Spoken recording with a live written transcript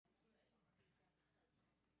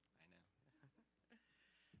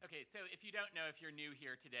Okay, so if you don't know, if you're new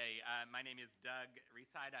here today, my name is Doug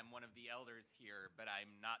Reside. I'm one of the elders here, but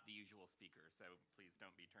I'm not the usual speaker, so please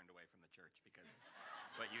don't be turned away from the church because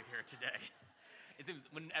of what you hear today. It seems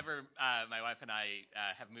whenever my wife and I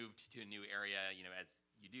have moved to a new area, as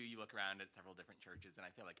you do, you look around at several different churches, and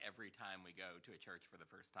I feel like every time we go to a church for the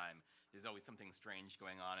first time, there's always something strange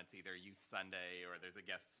going on. It's either Youth Sunday, or there's a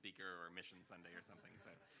guest speaker, or Mission Sunday, or something.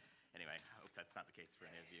 So anyway, I hope that's not the case for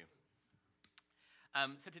any of you.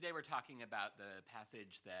 So today we're talking about the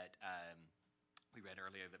passage that we read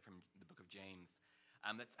earlier from the book of James.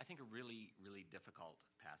 That's, I think, a really, really difficult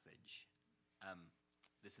passage.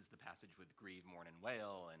 This is the passage with grieve, mourn, and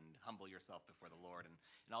wail, and humble yourself before the Lord, and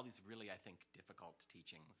all these really, I think, difficult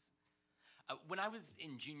teachings. When I was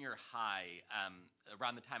in junior high,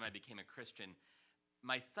 around the time I became a Christian,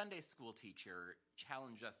 my Sunday school teacher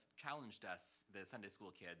challenged us, the Sunday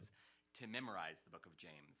school kids, to memorize the book of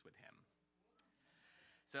James with him.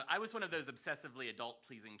 So I was one of those obsessively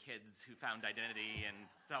adult-pleasing kids who found identity and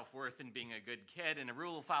self-worth in being a good kid and a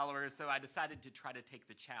rule follower, so I decided to try to take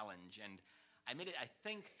the challenge. And I made it, I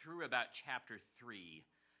think, through about chapter 3,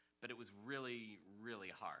 but it was really, really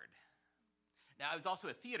hard. Now, I was also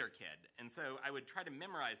a theater kid, and so I would try to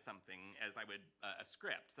memorize something as I would a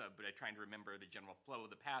script, but I tried to remember the general flow of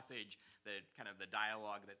the passage, the kind of the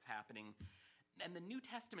dialogue that's happening. And the New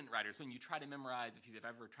Testament writers, when you try to memorize, if you've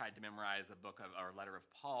ever tried to memorize a book or a letter of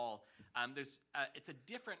Paul, it's a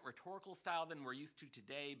different rhetorical style than we're used to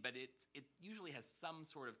today, but it usually has some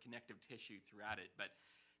sort of connective tissue throughout it. But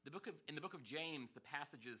in the book of James, the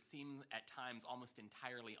passages seem at times almost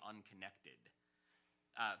entirely unconnected.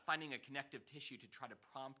 Finding a connective tissue to try to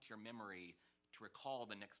prompt your memory to recall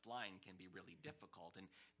the next line can be really difficult. And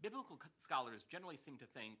biblical scholars generally seem to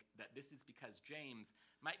think that this is because James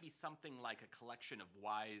might be something like a collection of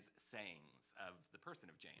wise sayings of the person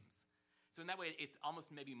of James. So in that way, it's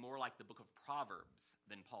almost maybe more like the book of Proverbs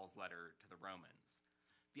than Paul's letter to the Romans.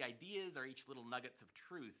 The ideas are each little nuggets of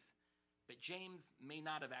truth, but James may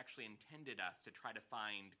not have actually intended us to try to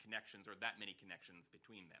find connections or that many connections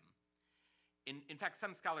between them. In fact,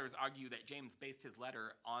 some scholars argue that James based his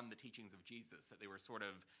letter on the teachings of Jesus, that they were sort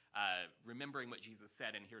of remembering what Jesus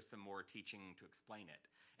said, and here's some more teaching to explain it.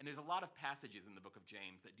 And there's a lot of passages in the book of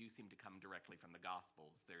James that do seem to come directly from the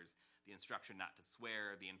Gospels. There's the instruction not to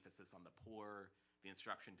swear, the emphasis on the poor, the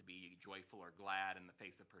instruction to be joyful or glad in the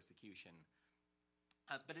face of persecution.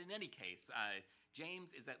 But in any case,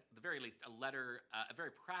 James is at the very least a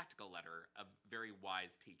very practical letter of very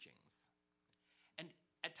wise teachings. And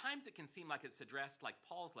at times it can seem like it's addressed, like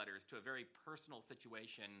Paul's letters, to a very personal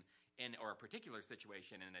situation or a particular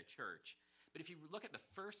situation in a church. But if you look at the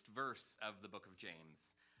first verse of the book of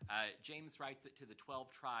James, James writes it to the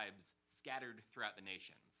 12 tribes scattered throughout the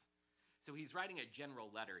nations. So he's writing a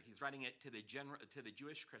general letter. He's writing it to the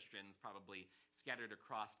Jewish Christians, probably scattered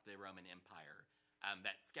across the Roman Empire.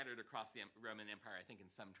 That scattered across the Roman Empire, I think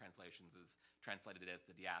in some translations is translated as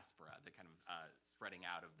the diaspora, the kind of spreading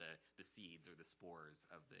out of the seeds or the spores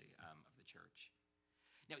of the church.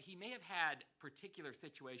 Now, he may have had particular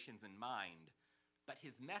situations in mind, but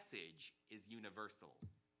his message is universal.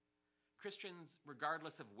 Christians,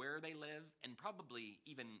 regardless of where they live, and probably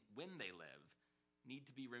even when they live, need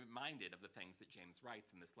to be reminded of the things that James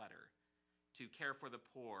writes in this letter, to care for the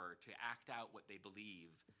poor, to act out what they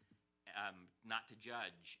believe, not to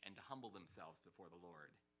judge, and to humble themselves before the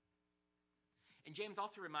Lord. And James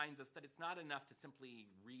also reminds us that it's not enough to simply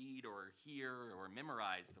read or hear or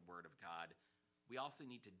memorize the Word of God. We also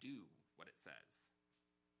need to do what it says.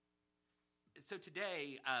 So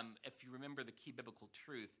today, if you remember the key biblical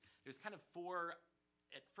truth, there's kind of 4,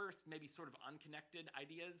 at first, maybe sort of unconnected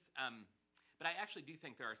ideas, but I actually do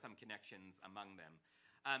think there are some connections among them.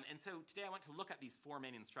 And so today I want to look at these 4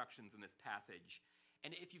 main instructions in this passage.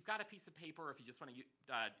 And if you've got a piece of paper, or if you just want to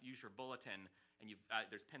use your bulletin, and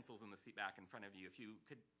there's pencils in the seat back in front of you, if you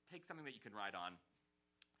could take something that you can write on.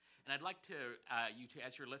 And I'd like you to,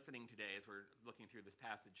 as you're listening today, as we're looking through this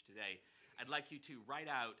passage today, I'd like you to write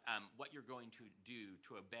out what you're going to do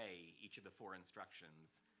to obey each of the 4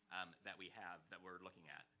 instructions that we're looking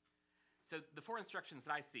at. So the 4 instructions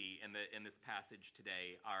that I see in this passage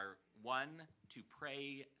today are: 1, to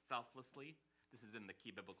pray selflessly. This is in the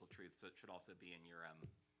key biblical truth, so it should also be in your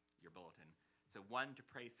bulletin. So 1, to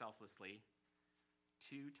pray selflessly.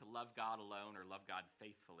 2, to love God alone or love God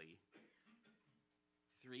faithfully.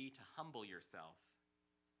 3, to humble yourself.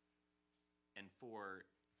 And 4,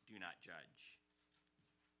 do not judge.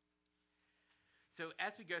 So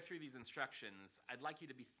as we go through these instructions, I'd like you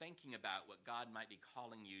to be thinking about what God might be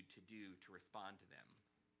calling you to do to respond to them.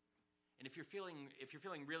 And if you're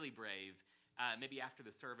feeling really brave, maybe after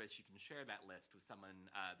the service, you can share that list with someone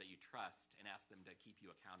that you trust and ask them to keep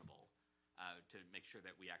you accountable, to make sure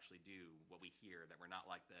that we actually do what we hear, that we're not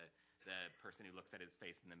like the person who looks at his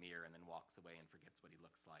face in the mirror and then walks away and forgets what he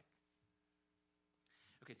looks like.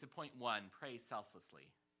 Okay, so point 1, pray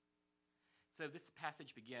selflessly. So this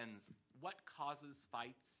passage begins, what causes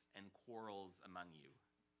fights and quarrels among you?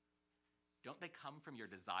 Don't they come from your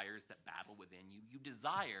desires that battle within you? You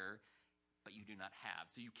desire, but you do not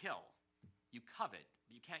have. So you kill. You covet,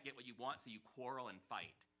 but you can't get what you want, so you quarrel and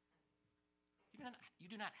fight. You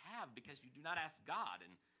do not have because you do not ask God.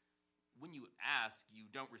 And when you ask,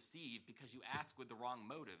 you don't receive because you ask with the wrong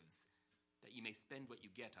motives, that you may spend what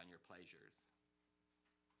you get on your pleasures.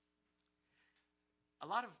 A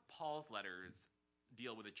lot of Paul's letters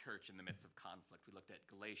deal with the church in the midst of conflict. We looked at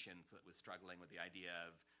Galatians that was struggling with the idea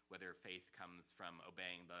of whether faith comes from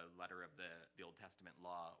obeying the letter of the Old Testament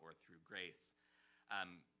law or through grace.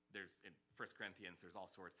 There's in 1 Corinthians, there's all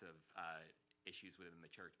sorts of issues within the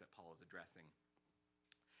church that Paul is addressing.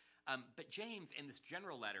 But James, in this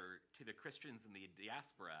general letter to the Christians in the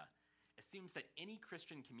diaspora, assumes that any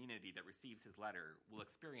Christian community that receives his letter will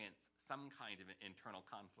experience some kind of internal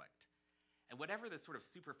conflict. And whatever the sort of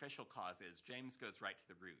superficial cause is, James goes right to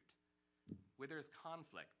the root. Where there is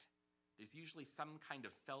conflict, there's usually some kind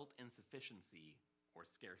of felt insufficiency or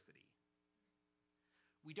scarcity.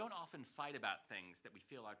 We don't often fight about things that we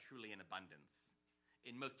feel are truly in abundance.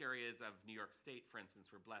 In most areas of New York State, for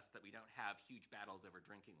instance, we're blessed that we don't have huge battles over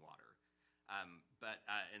drinking water.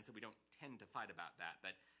 And so we don't tend to fight about that.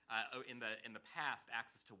 But in the past,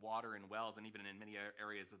 access to water and wells, and even in many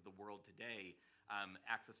areas of the world today,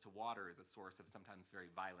 access to water is a source of sometimes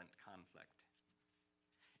very violent conflict.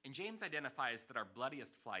 And James identifies that our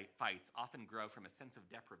bloodiest fights often grow from a sense of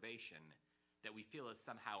deprivation that we feel is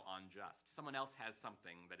somehow unjust. Someone else has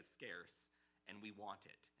something that is scarce, and we want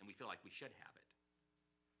it, and we feel like we should have it.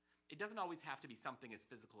 It doesn't always have to be something as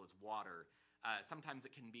physical as water. Sometimes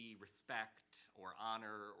it can be respect or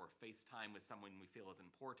honor or face time with someone we feel is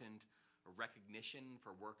important, or recognition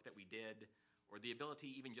for work that we did, or the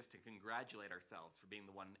ability even just to congratulate ourselves for being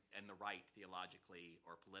the one in the right theologically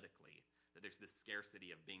or politically, that there's this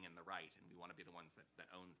scarcity of being in the right, and we want to be the ones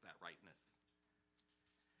that owns that rightness.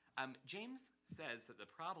 James says that the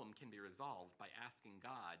problem can be resolved by asking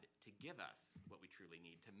God to give us what we truly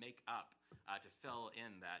need, to make up, to fill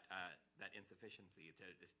in that insufficiency,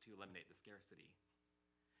 to eliminate the scarcity.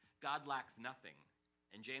 God lacks nothing.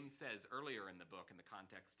 And James says earlier in the book, in the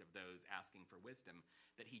context of those asking for wisdom,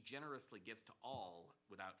 that he generously gives to all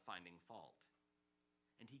without finding fault.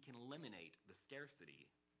 And he can eliminate the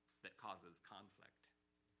scarcity that causes conflict.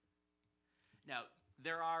 Now,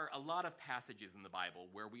 there are a lot of passages in the Bible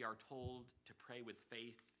where we are told to pray with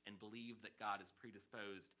faith and believe that God is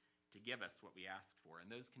predisposed to give us what we ask for. And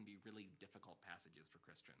those can be really difficult passages for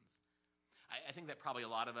Christians. I think that probably a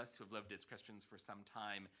lot of us who have lived as Christians for some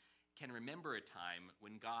time can remember a time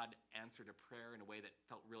when God answered a prayer in a way that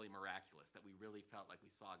felt really miraculous, that we really felt like we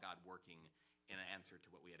saw God working in an answer to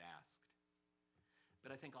what we had asked. But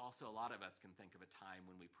I think also a lot of us can think of a time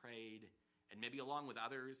when we prayed, and maybe along with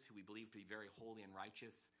others who we believe to be very holy and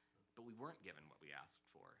righteous, but we weren't given what we asked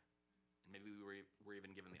for. And maybe we were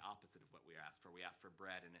even given the opposite of what we asked for. We asked for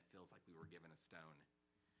bread, and it feels like we were given a stone.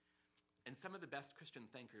 And some of the best Christian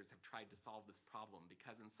thinkers have tried to solve this problem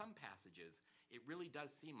because in some passages, it really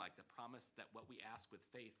does seem like the promise that what we ask with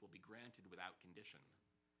faith will be granted without condition.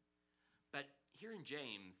 But here in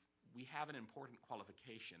James, we have an important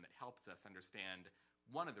qualification that helps us understand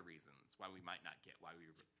one of the reasons why we might not get what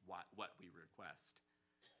we request,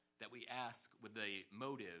 that we ask with the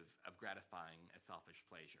motive of gratifying a selfish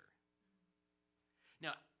pleasure.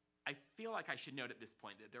 Now, I feel like I should note at this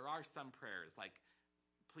point that there are some prayers like,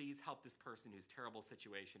 please help this person whose terrible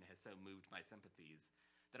situation has so moved my sympathies,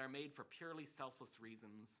 that are made for purely selfless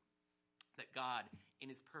reasons that God, in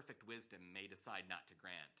his perfect wisdom, may decide not to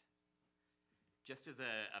grant. Just as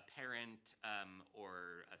a parent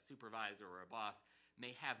or a supervisor or a boss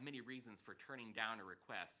may have many reasons for turning down a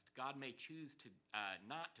request, God may choose to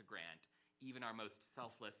not to grant even our most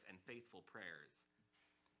selfless and faithful prayers.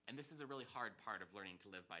 And this is a really hard part of learning to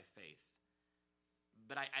live by faith.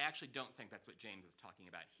 But I actually don't think that's what James is talking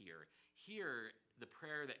about here. Here, the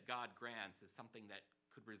prayer that God grants is something that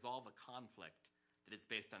could resolve a conflict that is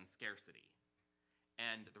based on scarcity.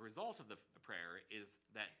 And the result of the prayer is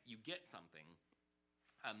that you get something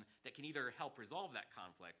that can either help resolve that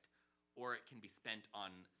conflict or it can be spent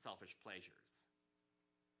on selfish pleasures.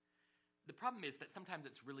 The problem is that sometimes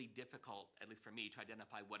it's really difficult, at least for me, to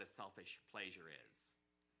identify what a selfish pleasure is.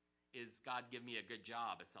 Is God give me a good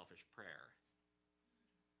job a selfish prayer?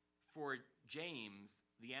 For James,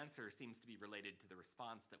 the answer seems to be related to the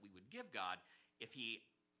response that we would give God if he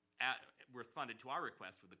responded to our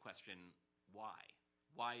request with the question, why?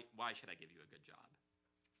 Why should I give you a good job?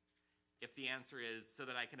 If the answer is so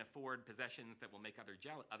that I can afford possessions that will make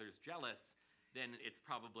others jealous, then it's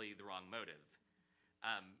probably the wrong motive.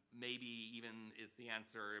 Maybe even is the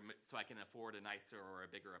answer so I can afford a nicer or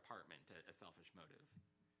a bigger apartment, a selfish motive.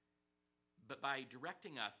 But by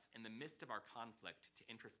directing us in the midst of our conflict to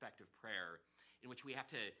introspective prayer, in which we have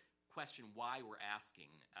to question why we're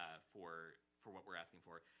asking for what we're asking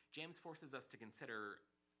for, James forces us to consider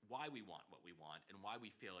why we want what we want and why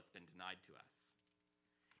we feel it's been denied to us.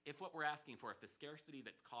 If what we're asking for, if the scarcity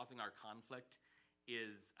that's causing our conflict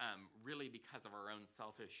is really because of our own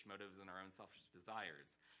selfish motives and our own selfish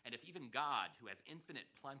desires, and if even God, who has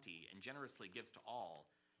infinite plenty and generously gives to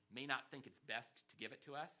all, may not think it's best to give it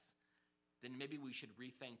to us, then maybe we should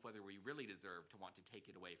rethink whether we really deserve to want to take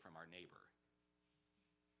it away from our neighbor.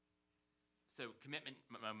 So commitment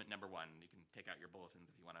moment number 1. You can take out your bulletins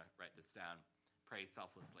if you want to write this down. Pray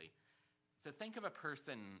selflessly. So think of a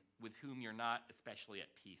person with whom you're not especially at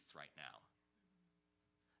peace right now.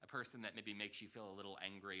 A person that maybe makes you feel a little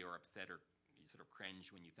angry or upset, or you sort of cringe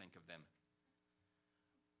when you think of them.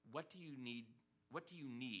 What do you need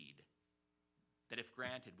that, if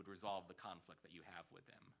granted, would resolve the conflict that you have with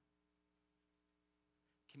them?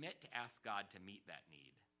 Commit to ask God to meet that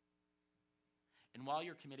need. And while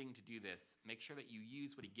you're committing to do this, make sure that you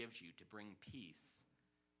use what he gives you to bring peace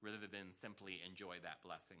rather than simply enjoy that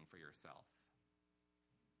blessing for yourself.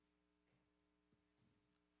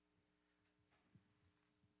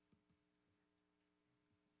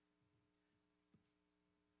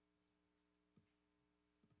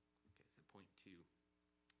 Okay, so point 2,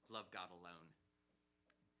 love God alone.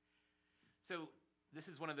 So this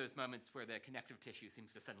is one of those moments where the connective tissue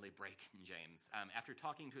seems to suddenly break in James. After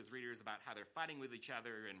talking to his readers about how they're fighting with each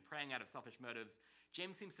other and praying out of selfish motives,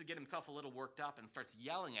 James seems to get himself a little worked up and starts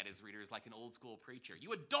yelling at his readers like an old school preacher.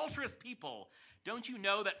 You adulterous people! Don't you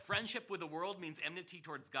know that friendship with the world means enmity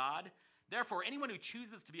towards God? Therefore, anyone who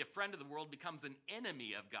chooses to be a friend of the world becomes an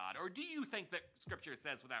enemy of God. Or do you think that Scripture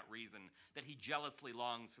says without reason that he jealously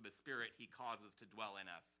longs for the Spirit he causes to dwell in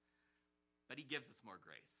us? But he gives us more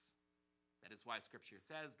grace. That is why Scripture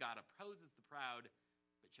says God opposes the proud,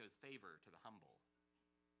 but shows favor to the humble.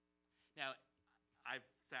 Now, I've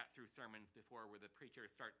sat through sermons before where the preacher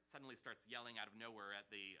suddenly starts yelling out of nowhere at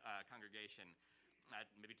the congregation,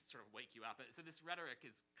 maybe to sort of wake you up. So this rhetoric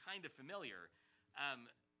is kind of familiar,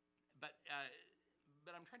 but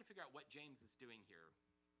I'm trying to figure out what James is doing here.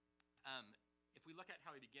 If we look at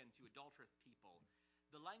how he begins, you adulterous people,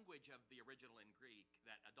 the language of the original in Greek,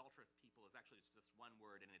 that adulterous people, is actually just one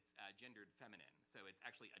word, and it's gendered feminine. So it's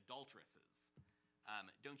actually adulteresses.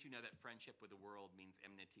 Don't you know that friendship with the world means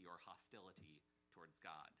enmity or hostility towards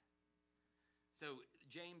God? So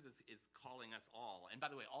James is calling us all, and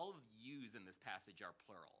by the way, all of the yous in this passage are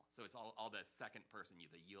plural. So it's all the second person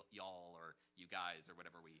you, the y'all or you guys or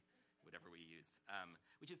whatever we use,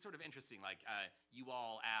 which is sort of interesting. Like you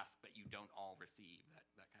all ask, but you don't all receive,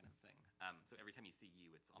 that kind of thing. So every time you see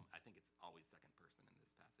you, I think it's always second person in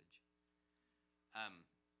this passage.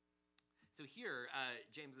 So here,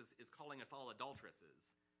 James is calling us all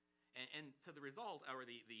adulteresses. And so the result, or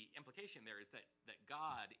the implication there, is that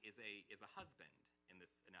God is a husband in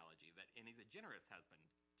this analogy, and he's a generous husband,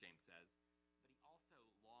 James says, but he also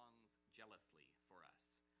longs jealously for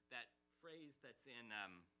us. That phrase that's in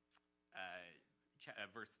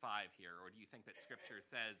verse 5 here, or do you think that Scripture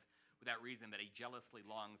says without reason that he jealously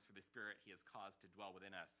longs for the Spirit he has caused to dwell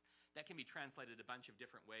within us? That can be translated a bunch of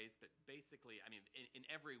different ways, but basically, I mean, in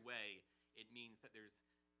every way, it means that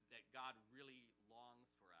God really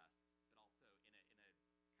longs for us, but also in a kind of jealous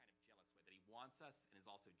way, that he wants us and is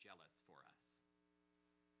also jealous for us.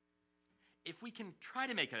 If we can try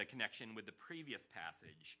to make a connection with the previous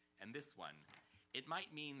passage and this one, it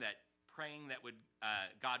might mean that praying that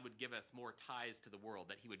God would give us more ties to the world,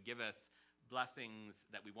 that he would give us blessings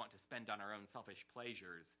that we want to spend on our own selfish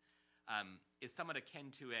pleasures, is somewhat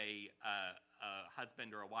akin to a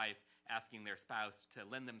husband or a wife asking their spouse to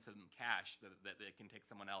lend them some cash so that they can take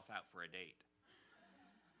someone else out for a date.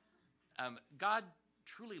 God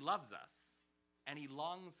truly loves us, and he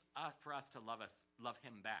longs for us to love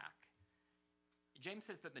him back. James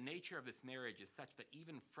says that the nature of this marriage is such that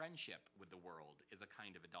even friendship with the world is a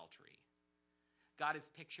kind of adultery. God is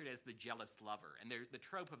pictured as the jealous lover, and the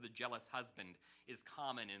trope of the jealous husband is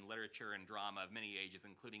common in literature and drama of many ages,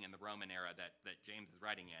 including in the Roman era that James is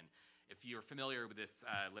writing in. If you're familiar with this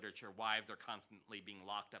literature, wives are constantly being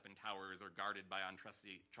locked up in towers or guarded by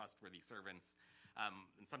untrustworthy servants.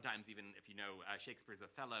 And sometimes even if you know Shakespeare's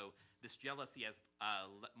Othello, this jealousy has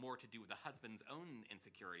more to do with the husband's own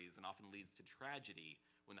insecurities and often leads to tragedy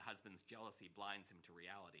when the husband's jealousy blinds him to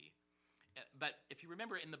reality. But if you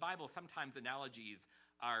remember, in the Bible, sometimes analogies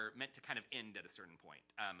are meant to kind of end at a certain point.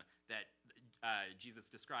 Jesus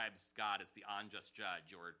describes God as the unjust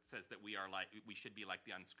judge, or says that we should be like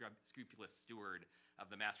the unscrupulous steward of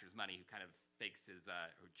the master's money who kind of fakes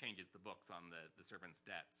or changes the books on the servant's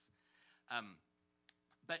debts.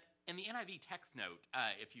 But in the NIV text note,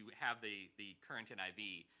 if you have the current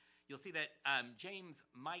NIV, you'll see that James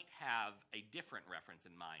might have a different reference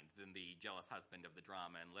in mind than the jealous husband of the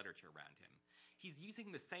drama and literature around him. He's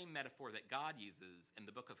using the same metaphor that God uses in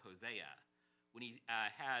the book of Hosea, when he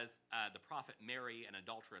has the prophet marry an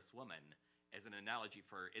adulterous woman as an analogy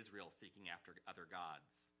for Israel seeking after other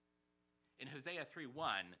gods. In Hosea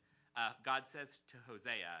 3:1, God says to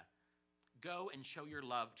Hosea, "Go and show your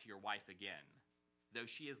love to your wife again, though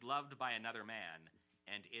she is loved by another man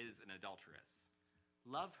and is an adulteress.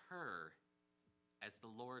 Love her as the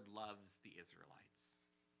Lord loves the Israelites,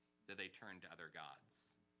 though they turn to other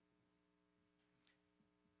gods."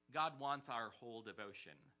 God wants our whole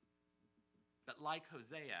devotion. But like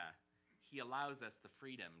Hosea, he allows us the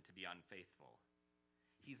freedom to be unfaithful.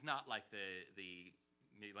 He's not like the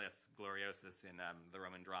Miles Gloriosus in the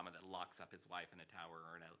Roman drama that locks up his wife in a tower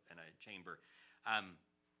or in a chamber.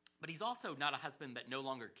 But he's also not a husband that no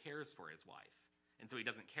longer cares for his wife. And so he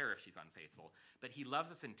doesn't care if she's unfaithful. But he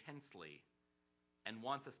loves us intensely and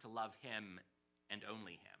wants us to love him and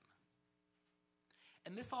only him.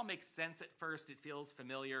 And this all makes sense at first. It feels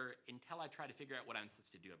familiar until I try to figure out what I'm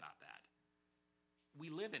supposed to do about that. We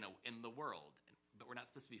live in the world, but we're not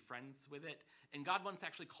supposed to be friends with it. And God once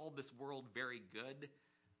actually called this world very good.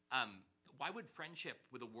 Why would friendship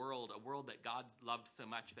with a world that God loved so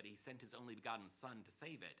much that he sent his only begotten Son to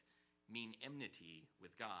save it, mean enmity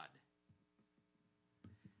with God?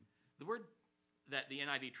 The word that the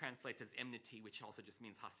NIV translates as enmity, which also just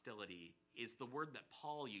means hostility, is the word that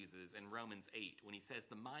Paul uses in Romans 8 when he says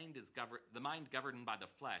the mind governed by the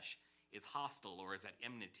flesh is hostile or is at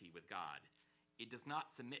enmity with God. It does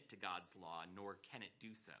not submit to God's law, nor can it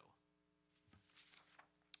do so.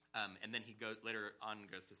 And then he later on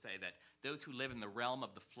goes to say that those who live in the realm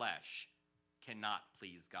of the flesh cannot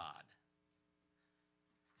please God.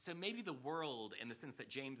 So maybe the world, in the sense that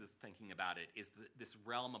James is thinking about it, is this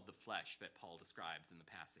realm of the flesh that Paul describes in the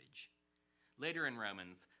passage. Later in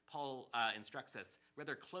Romans, Paul instructs us,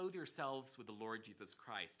 "Rather clothe yourselves with the Lord Jesus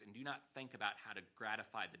Christ, and do not think about how to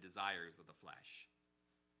gratify the desires of the flesh."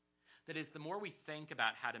 That is, the more we think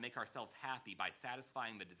about how to make ourselves happy by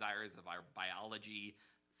satisfying the desires of our biology,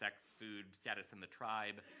 sex, food, status in the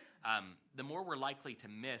tribe, the more we're likely to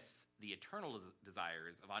miss the eternal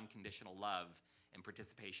desires of unconditional love and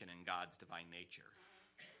participation in God's divine nature.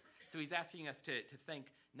 So he's asking us to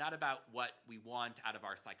think not about what we want out of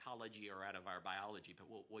our psychology or out of our biology, but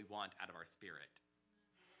what we want out of our spirit.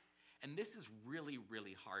 And this is really,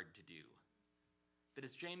 really hard to do. But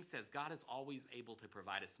as James says, God is always able to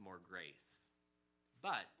provide us more grace.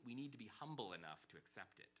 But we need to be humble enough to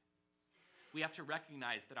accept it. We have to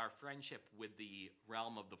recognize that our friendship with the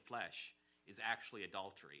realm of the flesh is actually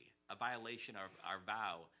adultery, a violation of our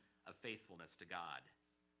vow of faithfulness to God.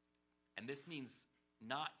 And this means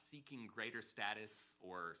not seeking greater status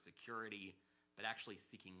or security, but actually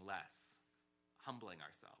seeking less, humbling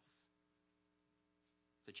ourselves.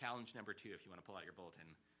 So challenge number 2, if you want to pull out your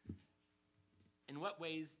bulletin. In what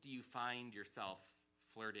ways do you find yourself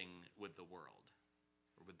flirting with the world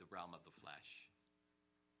or with the realm of the flesh?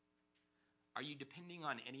 Are you depending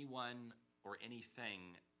on anyone or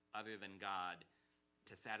anything other than God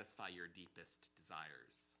to satisfy your deepest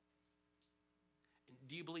desires?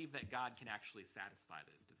 Do you believe that God can actually satisfy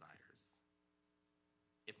those desires?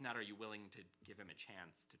 If not, are you willing to give him a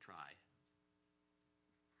chance to try?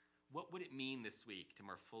 What would it mean this week to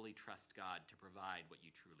more fully trust God to provide what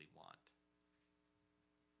you truly want?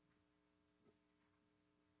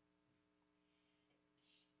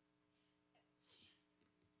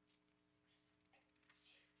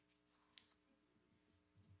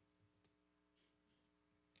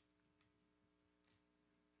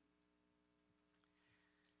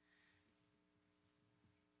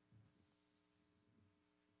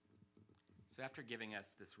 So after giving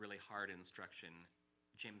us this really hard instruction,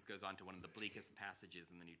 James goes on to one of the bleakest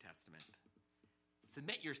passages in the New Testament.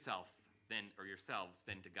 Submit yourselves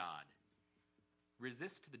then to God.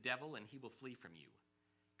 Resist the devil and he will flee from you.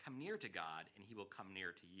 Come near to God and he will come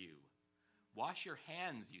near to you. Wash your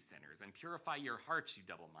hands, you sinners, and purify your hearts, you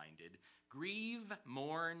double-minded. Grieve,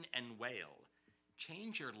 mourn, and wail.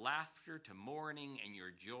 Change your laughter to mourning and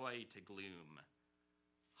your joy to gloom.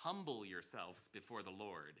 Humble yourselves before the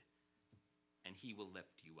Lord, and he will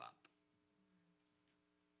lift you up.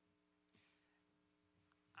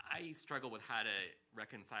 I struggle with how to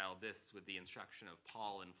reconcile this with the instruction of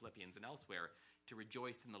Paul in Philippians and elsewhere to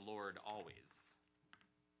rejoice in the Lord always.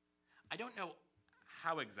 I don't know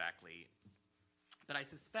how exactly, but I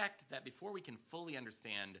suspect that before we can fully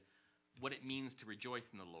understand what it means to rejoice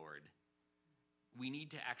in the Lord, we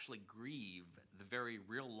need to actually grieve the very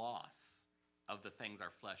real loss of the things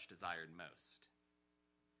our flesh desired most.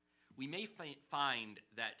 We may find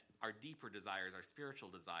that our deeper desires, our spiritual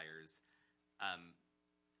desires,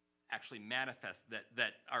 actually manifest,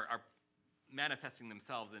 that are manifesting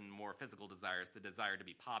themselves in more physical desires, the desire to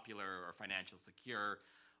be popular or financially secure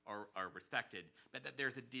or respected, but that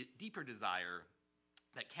there's a deeper desire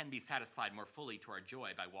that can be satisfied more fully to our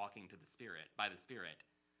joy by walking by the Spirit.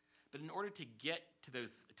 But in order to get to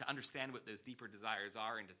those, to understand what those deeper desires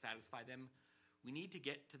are and to satisfy them, we need to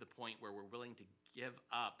get to the point where we're willing to give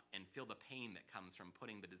up and feel the pain that comes from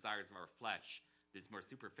putting the desires of our flesh, these more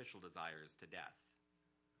superficial desires, to death.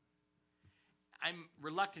 I'm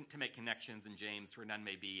reluctant to make connections in James where none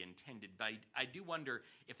may be intended, but I do wonder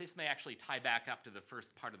if this may actually tie back up to the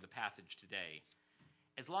first part of the passage today.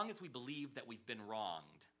 As long as we believe that we've been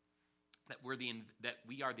wronged, that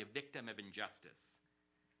we are the victim of injustice,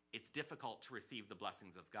 it's difficult to receive the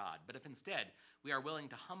blessings of God. But if instead we are willing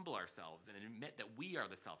to humble ourselves and admit that we are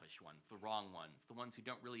the selfish ones, the wrong ones, the ones who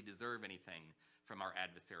don't really deserve anything from our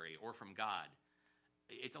adversary or from God,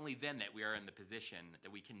 it's only then that we are in the position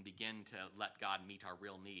that we can begin to let God meet our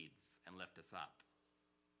real needs and lift us up.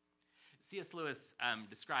 C.S. Lewis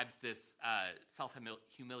describes this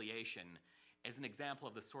self-humiliation as an example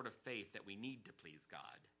of the sort of faith that we need to please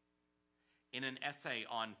God. In an essay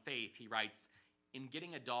on faith, he writes, "In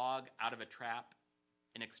getting a dog out of a trap,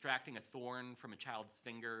 in extracting a thorn from a child's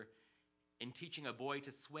finger, in teaching a boy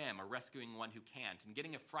to swim or rescuing one who can't, in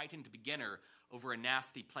getting a frightened beginner over a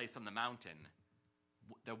nasty place on the mountain,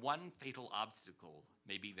 the one fatal obstacle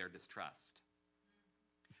may be their distrust.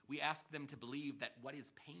 We ask them to believe that what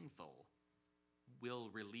is painful will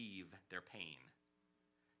relieve their pain,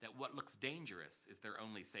 that what looks dangerous is their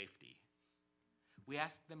only safety. We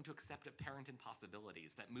ask them to accept apparent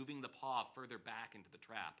impossibilities, that moving the paw further back into the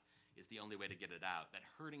trap is the only way to get it out, that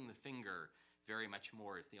hurting the finger very much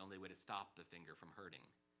more is the only way to stop the finger from hurting,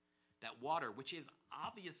 that water, which is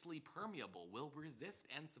obviously permeable, will resist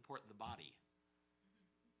and support the body,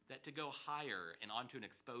 that to go higher and onto an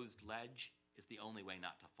exposed ledge is the only way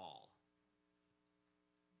not to fall."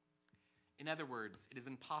 In other words, it is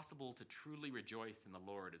impossible to truly rejoice in the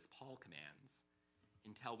Lord as Paul commands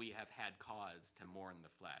until we have had cause to mourn the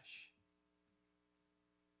flesh.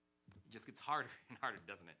 It just gets harder and harder,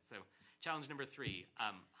 doesn't it? So challenge number 3,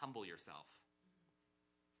 humble yourself.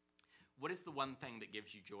 What is the one thing that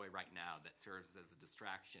gives you joy right now that serves as a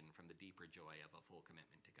distraction from the deeper joy of a full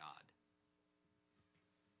commitment to God?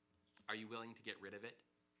 Are you willing to get rid of it,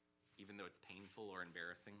 even though it's painful or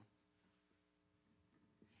embarrassing?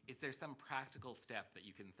 Is there some practical step that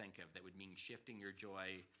you can think of that would mean shifting your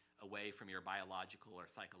joy away from your biological or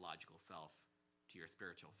psychological self to your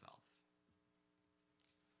spiritual self?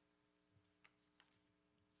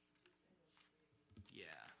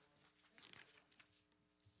 Yeah.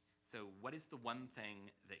 So what is the one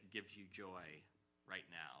thing that gives you joy right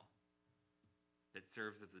now that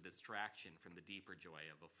serves as a distraction from the deeper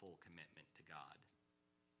joy of a full commitment to God?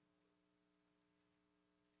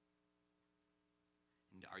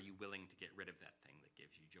 And are you willing to get rid of that thing that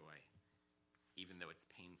gives you joy, even though it's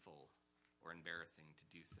painful or embarrassing to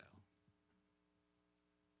do so?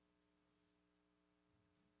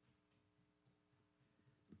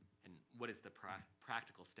 And what is the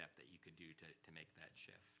practical step that you could do to make that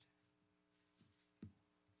shift?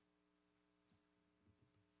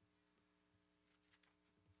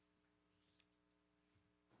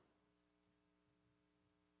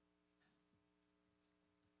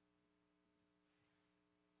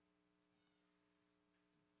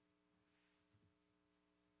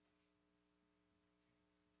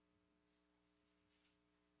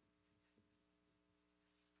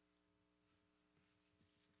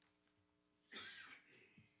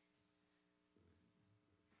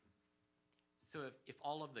 So if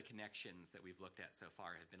all of the connections that we've looked at so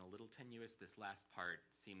far have been a little tenuous, this last part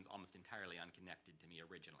seems almost entirely unconnected to me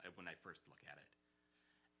when I first look at it.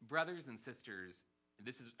 Brothers and sisters,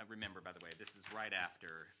 remember, by the way, this is right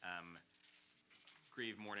after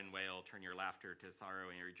grieve, mourn, and wail, turn your laughter to sorrow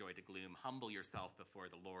and your joy to gloom, humble yourself before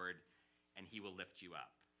the Lord, and he will lift you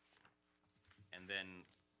up. And then,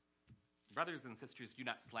 brothers and sisters, do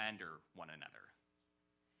not slander one another.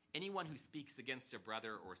 Anyone who speaks against a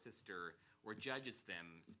brother or sister or judges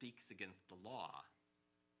them speaks against the law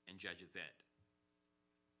and judges it.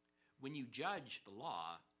 When you judge the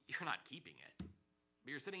law, you're not keeping it, but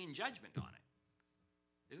you're sitting in judgment on it.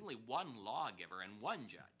 There's only one lawgiver and one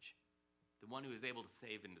judge, the one who is able to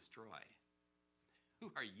save and destroy.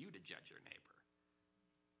 Who are you to judge your neighbor?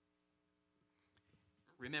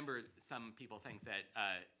 Remember, some people think that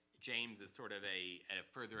James is sort of a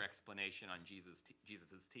further explanation on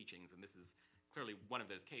Jesus's teachings, and this is clearly one of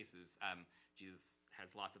those cases. Jesus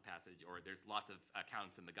has lots of passage, or there's lots of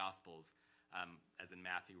accounts in the Gospels, as in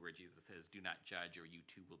Matthew, where Jesus says, "Do not judge, or you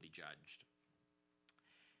too will be judged."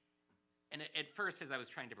 And at first, as I was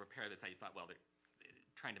trying to prepare this, I thought, well,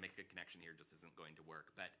 trying to make a connection here just isn't going to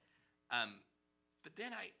work. But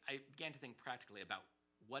then I began to think practically about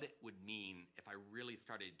what it would mean if I really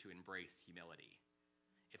started to embrace humility,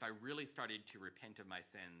 if I really started to repent of my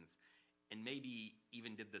sins, and maybe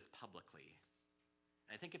even did this publicly.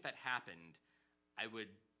 And I think if that happened, I would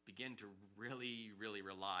begin to really, really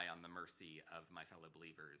rely on the mercy of my fellow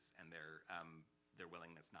believers and their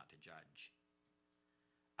willingness not to judge.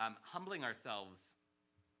 Humbling ourselves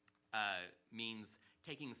means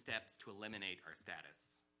taking steps to eliminate our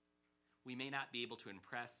status. We may not be able to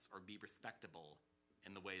impress or be respectable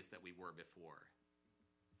in the ways that we were before.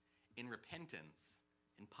 In repentance,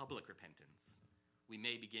 in public repentance, we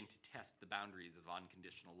may begin to test the boundaries of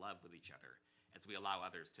unconditional love with each other as we allow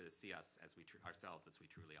others to see us as ourselves as we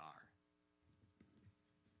truly are.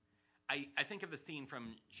 I think of the scene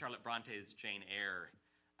from Charlotte Bronte's Jane Eyre,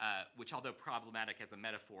 which, although problematic as a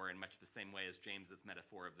metaphor in much the same way as James's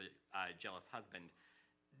metaphor of the jealous husband,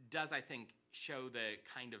 does, I think, show the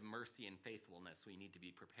kind of mercy and faithfulness we need to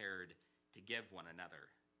be prepared to give one another.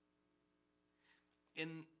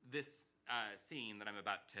 In this scene that I'm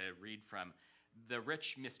about to read from, the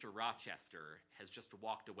rich Mr. Rochester has just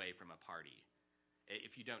walked away from a party.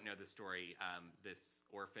 If you don't know the story, this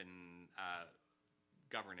orphan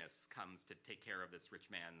governess comes to take care of this rich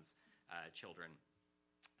man's children,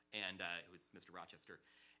 and it was Mr. Rochester.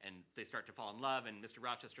 And they start to fall in love, and Mr.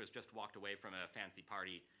 Rochester has just walked away from a fancy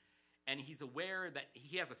party, and he's aware that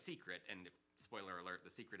he has a secret, and spoiler alert, the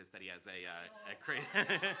secret is that he has a crazy...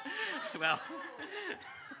 Well,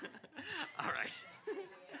 all right.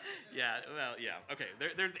 Yeah, well, yeah, okay.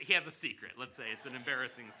 He has a secret. Let's say it's an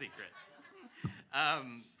embarrassing secret.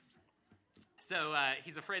 So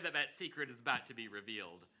he's afraid that secret is about to be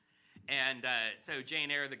revealed. And so Jane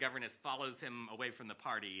Eyre, the governess, follows him away from the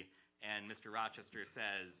party, and Mr. Rochester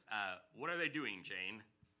says, "What are they doing, Jane?"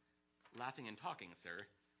 "Laughing and talking, sir.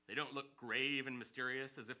 They don't look grave and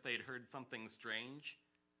mysterious as if they'd heard something strange."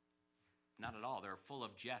 "Not at all. They're full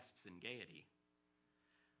of jests and gaiety."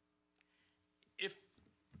 "If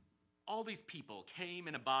all these people came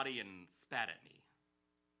in a body and spat at me,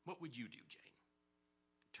 what would you do, Jane?"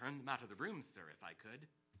 "Turn them out of the room, sir, if I could."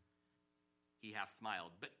 He half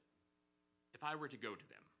smiled. "But if I were to go to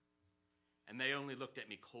them, and they only looked at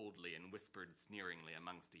me coldly and whispered sneeringly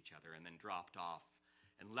amongst each other, and then dropped off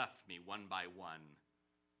and left me one by one,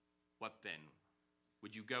 what then?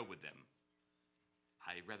 Would you go with them?"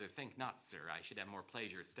 "I rather think not, sir. I should have more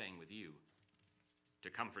pleasure staying with you." "To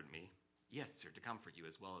comfort me?" "Yes, sir, to comfort you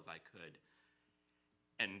as well as I could."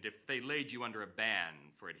 "And if they laid you under a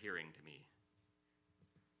ban for adhering to me?"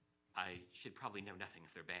 "I should probably know nothing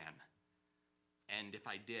of their ban. And if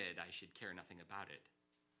I did, I should care nothing about it."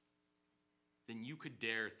 "Then you could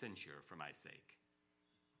dare censure for my sake."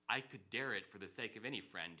 "I could dare it for the sake of any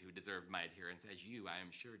friend who deserved my adherence, as you, I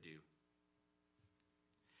am sure, do."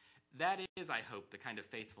 That is, I hope, the kind of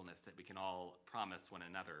faithfulness that we can all promise one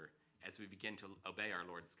another as we begin to obey our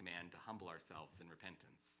Lord's command to humble ourselves in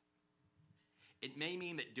repentance. It may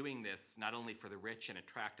mean that doing this, not only for the rich and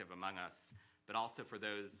attractive among us, but also for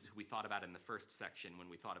those who we thought about in the first section when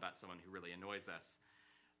we thought about someone who really annoys us,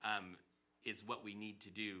 is what we need to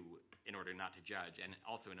do in order not to judge, and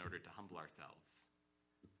also in order to humble ourselves.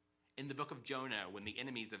 In the book of Jonah, when the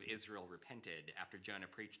enemies of Israel repented after Jonah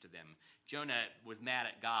preached to them, Jonah was mad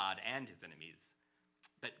at God and his enemies.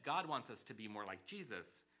 But God wants us to be more like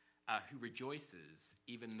Jesus, who rejoices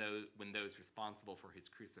even though when those responsible for his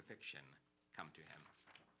crucifixion come to him.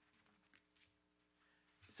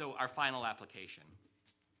 So our final application.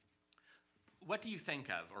 What do you think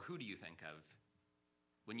of, or who do you think of,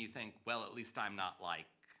 when you think, well, at least I'm not like...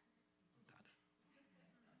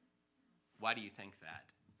 Why do you think that?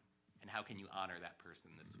 And how can you honor that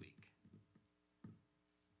person this week?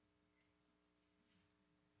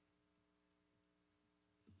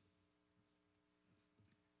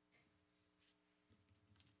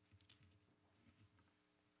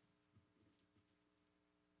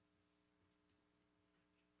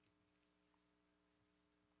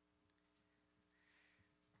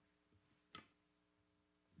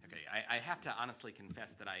 I have to honestly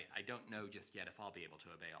confess that I don't know just yet if I'll be able to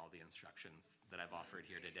obey all the instructions that I've offered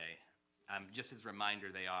here today. Just as a reminder,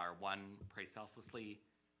 they are: 1, pray selflessly;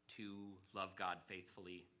 2, love God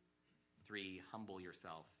faithfully; 3, humble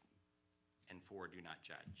yourself; and 4, do not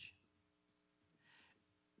judge.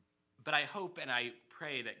 But I hope and I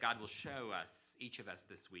pray that God will show us, each of us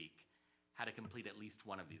this week, how to complete at least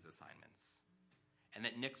one of these assignments. And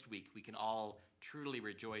that next week we can all truly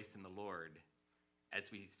rejoice in the Lord as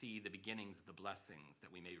we see the beginnings of the blessings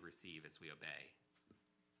that we may receive as we obey.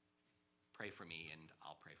 Pray for me, and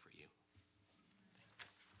I'll pray for you.